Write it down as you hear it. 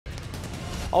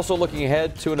Also looking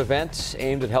ahead to an event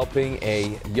aimed at helping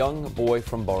a young boy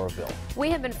from Burrillville. We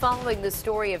have been following the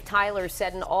story of Tyler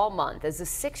Seddon all month as a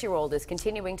 6-year-old is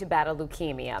continuing to battle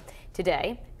leukemia.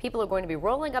 Today, people are going to be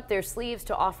rolling up their sleeves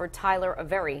to offer Tyler a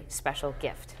very special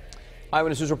gift.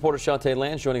 Eyewitness News reporter Shantae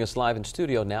Lands joining us live in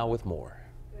studio now with more.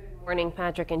 Good morning,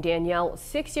 Patrick and Danielle.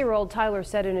 6-year-old Tyler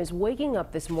Seddon is waking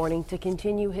up this morning to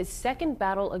continue his second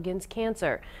battle against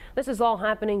cancer. This is all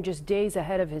happening just days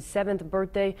ahead of his 7th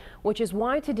birthday, which is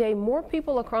why today more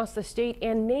people across the state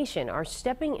and nation are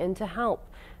stepping in to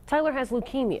help. Tyler has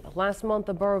leukemia. Last month,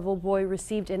 the Burrillville boy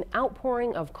received an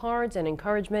outpouring of cards and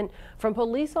encouragement from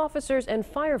police officers and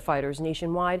firefighters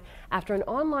nationwide after an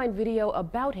online video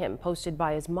about him posted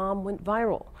by his mom went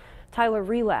viral. Tyler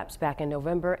relapsed back in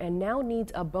November and now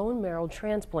needs a bone marrow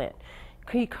transplant.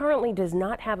 He currently does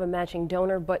not have a matching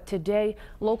donor, but today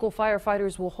local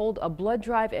firefighters will hold a blood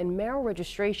drive and marrow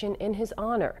registration in his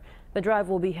honor. The drive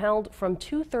will be held from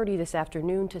 2:30 this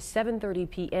afternoon to 7:30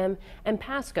 p.m. in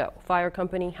Pasco, Fire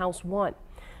Company House 1.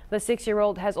 The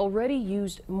 6-year-old has already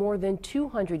used more than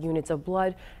 200 units of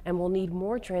blood and will need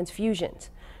more transfusions.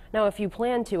 Now, if you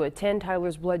plan to attend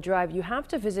Tyler's blood drive, you have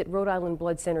to visit Rhode Island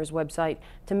Blood Center's website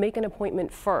to make an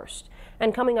appointment first.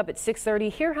 And coming up at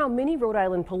 6:30, hear how many Rhode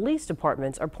Island police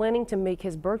departments are planning to make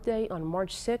his birthday on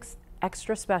March 6th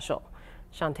extra special.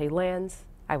 Shantae Lands,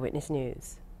 Eyewitness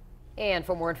News. And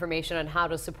for more information on how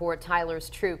to support Tyler's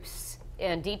troops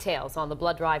and details on the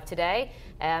blood drive today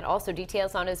and also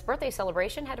details on his birthday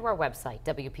celebration, head to our website,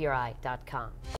 WPRI.com.